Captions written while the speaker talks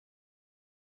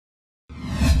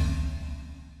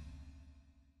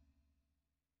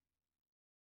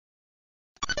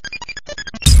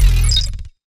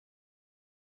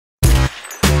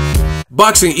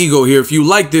Boxing Ego here. If you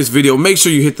like this video, make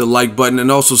sure you hit the like button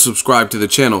and also subscribe to the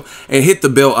channel and hit the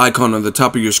bell icon on the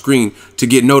top of your screen to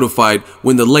get notified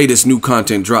when the latest new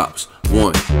content drops.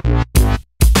 1.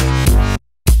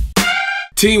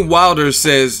 Team Wilder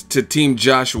says to Team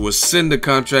Joshua, send the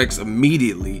contracts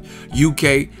immediately.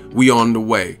 UK, we on the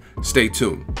way. Stay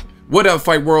tuned. What up,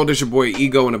 Fight World? It's your boy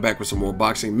Ego, and I'm back with some more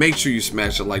boxing. Make sure you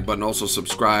smash the like button. Also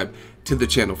subscribe to the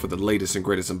channel for the latest and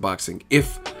greatest in boxing.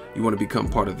 If you want to become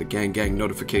part of the gang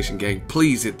notification gang,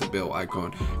 please hit the bell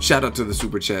icon. Shout out to the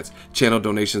super chats, channel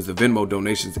donations, the Venmo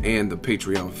donations, and the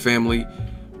Patreon family.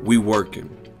 We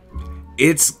working.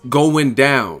 It's going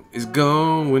down. It's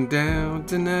going down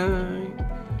tonight.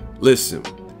 Listen,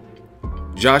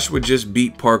 Joshua just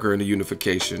beat Parker in the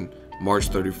unification March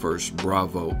 31st.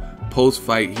 Bravo.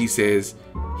 Post-fight, he says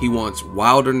he wants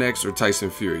Wilder next or Tyson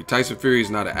Fury. Tyson Fury is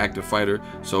not an active fighter,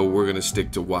 so we're going to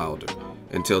stick to Wilder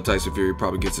until Tyson Fury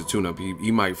probably gets a tune-up.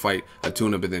 He might fight a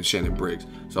tune-up and then Shannon Briggs,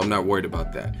 so I'm not worried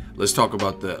about that. Let's talk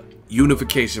about the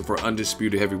unification for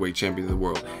undisputed heavyweight champion of the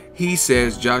world. He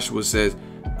says, Joshua says,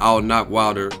 I'll knock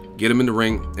Wilder, get him in the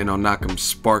ring, and I'll knock him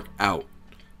spark out.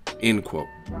 End quote.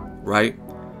 Right?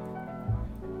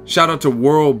 Shout out to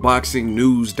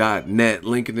worldboxingnews.net,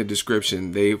 link in the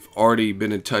description. They've already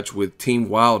been in touch with Team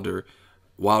Wilder,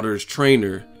 Wilder's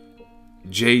trainer,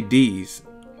 Jay Deas,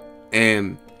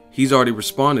 and he's already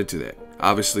responded to that.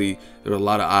 Obviously, there are a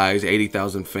lot of eyes,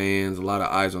 80,000 fans, a lot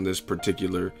of eyes on this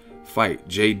particular fight.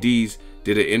 Jay Deas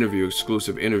did an interview,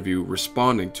 exclusive interview,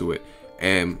 responding to it.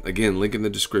 And again, link in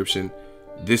the description.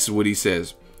 This is what he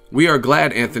says. We are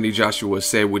glad Anthony Joshua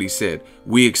said what he said.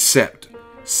 We accept.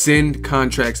 Send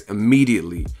contracts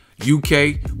immediately.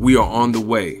 UK, we are on the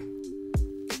way.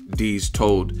 Deas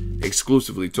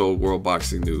exclusively told World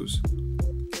Boxing News.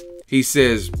 He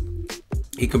says,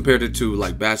 he compared it to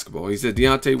like basketball. He said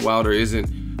Deontay Wilder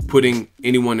isn't putting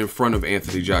anyone in front of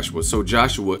Anthony Joshua, so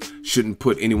Joshua shouldn't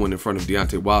put anyone in front of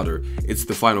Deontay Wilder. It's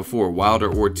the final four: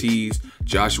 Wilder, Ortiz,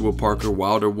 Joshua, Parker.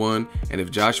 Wilder won, and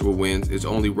if Joshua wins, it's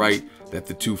only right that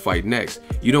the two fight next.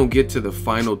 You don't get to the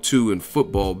final two in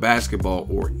football, basketball,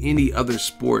 or any other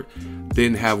sport,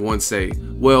 then have one say,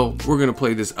 well, we're gonna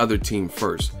play this other team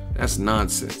first. That's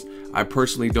nonsense. I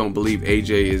personally don't believe AJ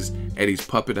is Eddie's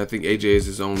puppet. I think AJ is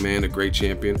his own man, a great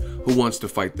champion who wants to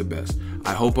fight the best.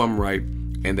 I hope I'm right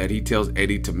and that he tells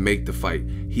Eddie to make the fight.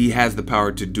 He has the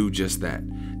power to do just that.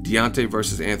 Deontay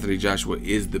versus Anthony Joshua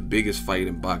is the biggest fight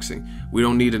in boxing. We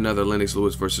don't need another Lennox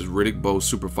Lewis versus Riddick Bowe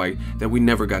super fight that we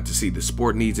never got to see. The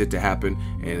sport needs it to happen,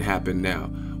 and it happened now.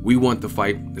 We want the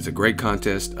fight. It's a great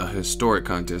contest, a historic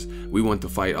contest. We want the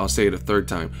fight. I'll say it a third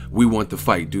time. We want the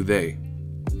fight. Do they?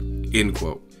 End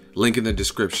quote. Link in the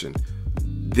description.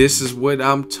 This is what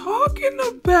I'm talking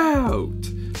about.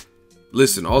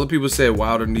 Listen, all the people said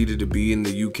Wilder needed to be in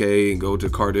the UK and go to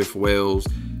Cardiff, Wales.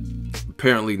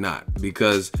 Apparently not,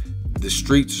 because the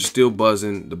streets are still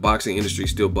buzzing, the boxing industry is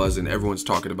still buzzing, everyone's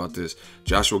talking about this.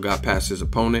 Joshua got past his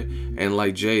opponent, and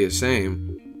like Jay is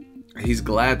saying, he's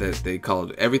glad that they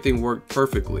called it. Everything worked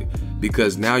perfectly,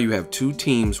 because now you have two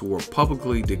teams who are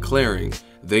publicly declaring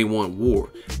they want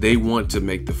war. They want to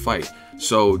make the fight.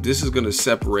 So this is going to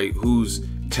separate who's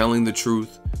telling the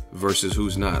truth versus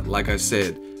who's not. Like I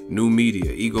said, new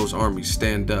media, Ego's Army,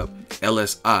 stand up,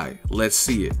 LSI, let's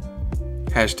see it.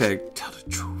 Hashtag tell the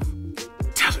truth.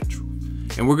 Tell the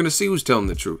truth. And we're going to see who's telling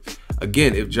the truth.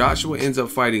 Again, if Joshua ends up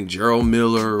fighting Gerald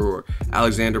Miller or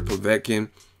Alexander Povetkin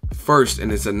first,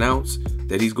 and it's announced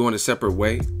that he's going a separate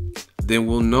way, then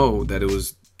we'll know that it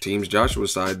was Team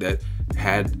Joshua's side that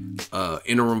had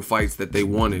interim fights that they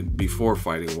wanted before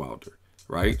fighting Wilder.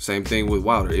 Right? Same thing with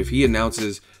Wilder. If he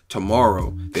announces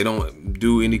tomorrow, they don't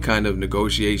do any kind of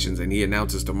negotiations, and he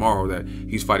announces tomorrow that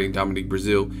he's fighting Dominique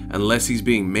Brazil, unless he's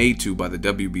being made to by the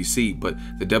WBC. But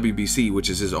the WBC, which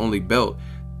is his only belt,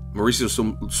 Mauricio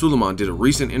Suleiman did a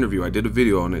recent interview. I did a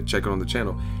video on it. Check it on the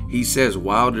channel. He says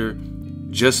Wilder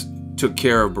just took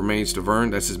care of Bermane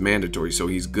Stiverne. That's his mandatory, so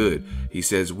he's good. He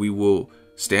says we will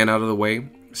stand out of the way,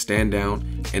 stand down,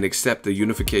 and accept the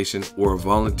unification or a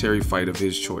voluntary fight of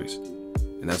his choice.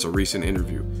 And that's a recent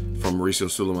interview from Mauricio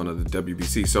Suleiman of the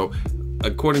WBC. So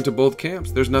according to both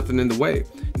camps, there's nothing in the way.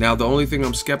 Now, the only thing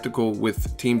I'm skeptical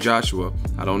with Team Joshua,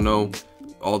 I don't know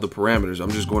all the parameters. I'm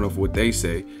just going off what they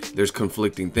say. There's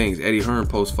conflicting things. Eddie Hearn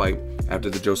post-fight after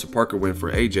the Joseph Parker win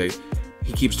for AJ,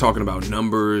 he keeps talking about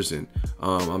numbers. And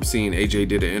I'm seeing AJ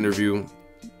did an interview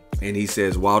and he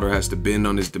says Wilder has to bend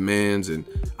on his demands. And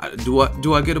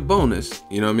do I get a bonus?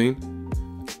 You know what I mean?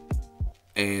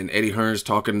 And Eddie Hearn's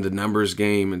talking the numbers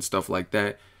game and stuff like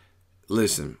that.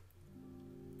 Listen,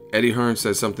 Eddie Hearn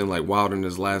said something like Wilder in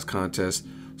his last contest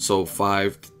sold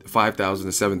 5,000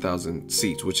 to 7,000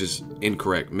 seats, which is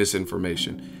incorrect,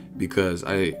 misinformation, because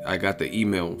I got the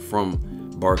email from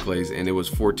Barclays and it was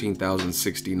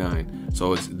 14,069.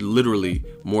 So it's literally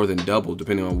more than double,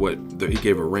 depending on what he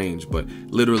gave a range, but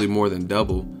literally more than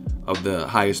double of the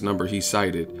highest number he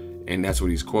cited, and that's what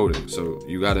he's quoting. So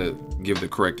you got to give the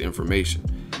correct information.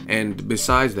 And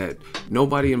besides that,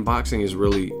 nobody in boxing is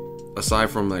really, aside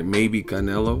from like maybe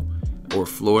Canelo or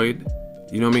Floyd,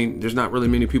 you know what I mean, there's not really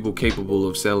many people capable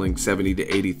of selling 70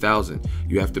 to 80,000.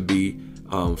 You have to be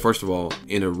first of all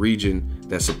in a region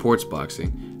that supports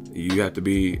boxing. You have to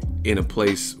be in a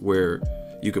place where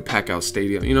you could pack out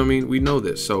stadium. You know what I mean? We know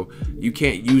this. So you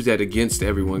can't use that against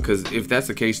everyone, because if that's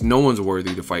the case, no one's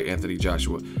worthy to fight Anthony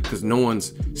Joshua, because no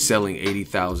one's selling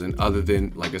 80,000 other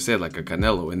than, like I said, like a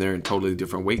Canelo, and they're in totally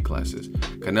different weight classes.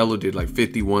 Canelo did like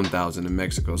 51,000 in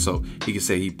Mexico, so he could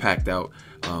say he packed out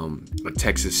a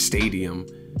Texas stadium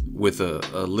with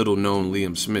a little known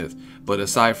Liam Smith. But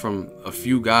aside from a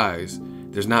few guys,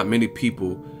 there's not many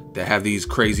people that have these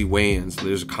crazy weigh-ins.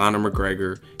 There's Conor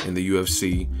McGregor in the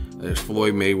UFC, there's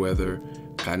Floyd Mayweather,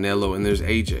 Canelo, and there's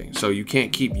AJ. So you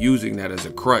can't keep using that as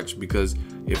a crutch, because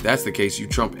if that's the case, you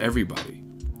trump everybody.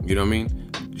 You know what I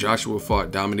mean? Joshua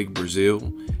fought Dominic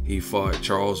Brazil, he fought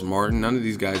Charles Martin. None of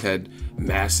these guys had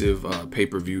massive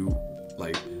pay-per-view,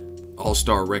 like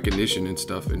all-star recognition and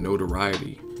stuff and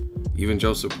notoriety. Even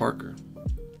Joseph Parker.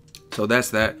 So that's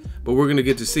that. But we're going to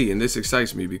get to see, and this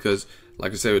excites me because,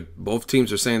 like I said, both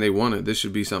teams are saying they want it. This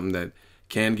should be something that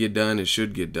can get done and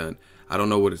should get done. I don't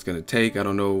know what it's going to take. I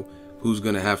don't know who's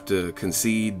going to have to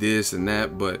concede this and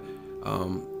that, but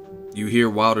you hear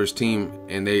Wilder's team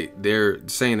and they're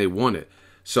saying they want it.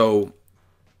 So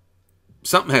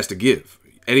something has to give.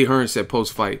 Eddie Hearn said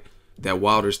post-fight that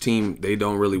Wilder's team, they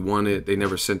don't really want it. They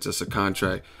never sent us a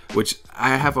contract, which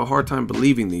I have a hard time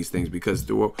believing these things, because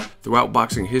throughout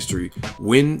boxing history,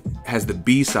 when has the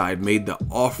B side made the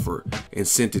offer and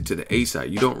sent it to the A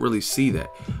side? You don't really see that.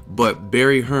 But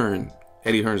Barry Hearn,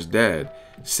 Eddie Hearn's dad,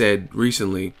 said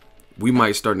recently, we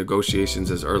might start negotiations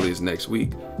as early as next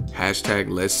week. Hashtag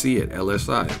let's see it,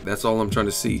 LSI. That's all I'm trying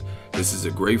to see. This is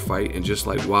a great fight, and just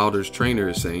like Wilder's trainer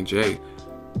is saying, Jay,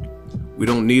 we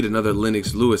don't need another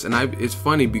Lennox Lewis. And it's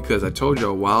funny because I told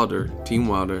y'all Wilder, Team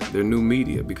Wilder, they're new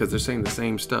media, because they're saying the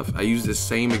same stuff. I use this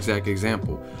same exact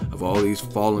example of all these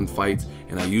fallen fights,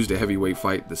 and I used a heavyweight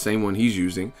fight, the same one he's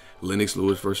using, Lennox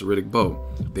Lewis versus Riddick Bowe.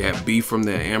 They had beef from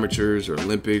the amateurs or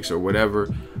Olympics or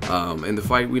whatever, and the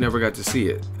fight, we never got to see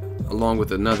it, along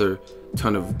with another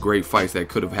ton of great fights that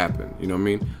could have happened. You know what I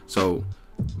mean? So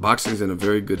boxing's in a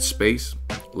very good space.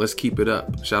 Let's keep it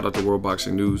up. Shout out to World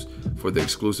Boxing News for the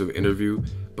exclusive interview.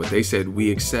 But they said,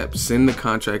 we accept, send the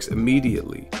contracts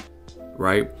immediately,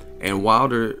 right? And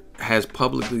Wilder has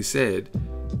publicly said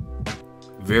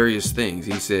various things.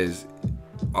 He says,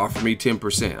 offer me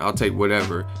 10%, I'll take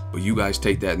whatever, but you guys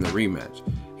take that in the rematch.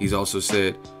 He's also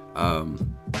said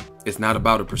it's not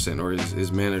about a percent, or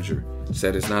his manager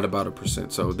said it's not about a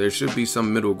percent. So there should be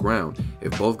some middle ground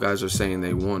if both guys are saying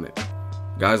they want it.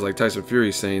 Guys like Tyson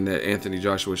Fury saying that Anthony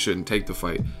Joshua shouldn't take the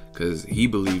fight because he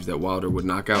believes that Wilder would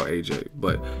knock out AJ.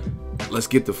 But let's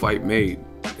get the fight made,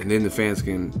 and then the fans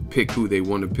can pick who they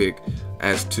want to pick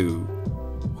as to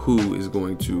who is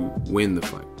going to win the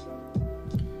fight.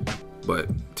 But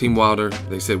Team Wilder,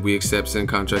 they said we accept, send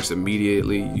contracts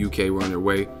immediately. UK were on their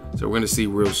way. So we're going to see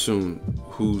real soon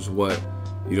who's what.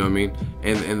 You know what I mean?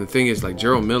 And the thing is, like,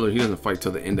 Gerald Miller, he doesn't fight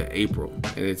till the end of April.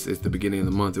 And it's the beginning of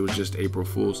the month. It was just April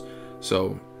Fool's.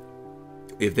 So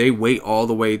if they wait all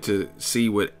the way to see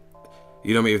what,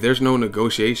 you know what I mean? If there's no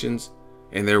negotiations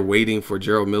and they're waiting for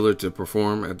Gerald Miller to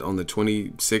perform on the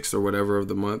 26th or whatever of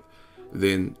the month,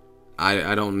 then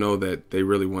I don't know that they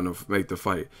really want to make the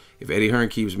fight. If Eddie Hearn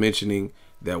keeps mentioning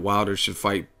that Wilder should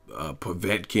fight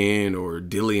Povetkin or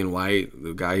Dillian White,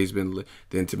 the guy he's been,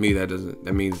 then to me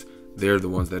that means they're the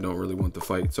ones that don't really want the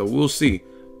fight. So we'll see.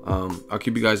 I'll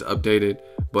keep you guys updated,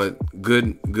 but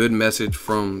good message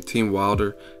from Team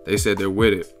Wilder. They said they're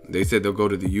with it. They said they'll go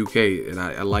to the UK, and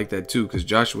I like that too, because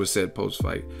Joshua said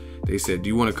post-fight, they said, do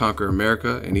you want to conquer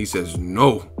America? And he says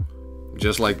no,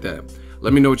 just like that.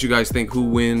 Let me know what you guys think. Who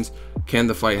wins? Can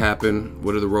the fight happen?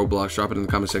 What are the roadblocks? Drop it in the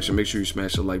comment section. Make sure you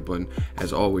smash the like button.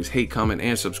 As always, hate, comment,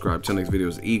 and subscribe. Till next video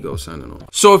is Ego signing off.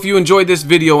 So if you enjoyed this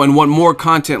video and want more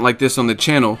content like this on the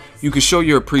channel, you can show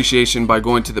your appreciation by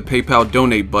going to the PayPal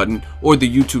donate button or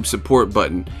the YouTube support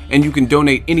button. And you can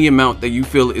donate any amount that you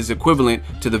feel is equivalent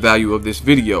to the value of this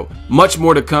video. Much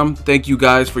more to come. Thank you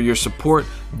guys for your support.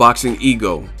 Boxing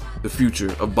Ego, the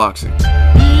future of boxing.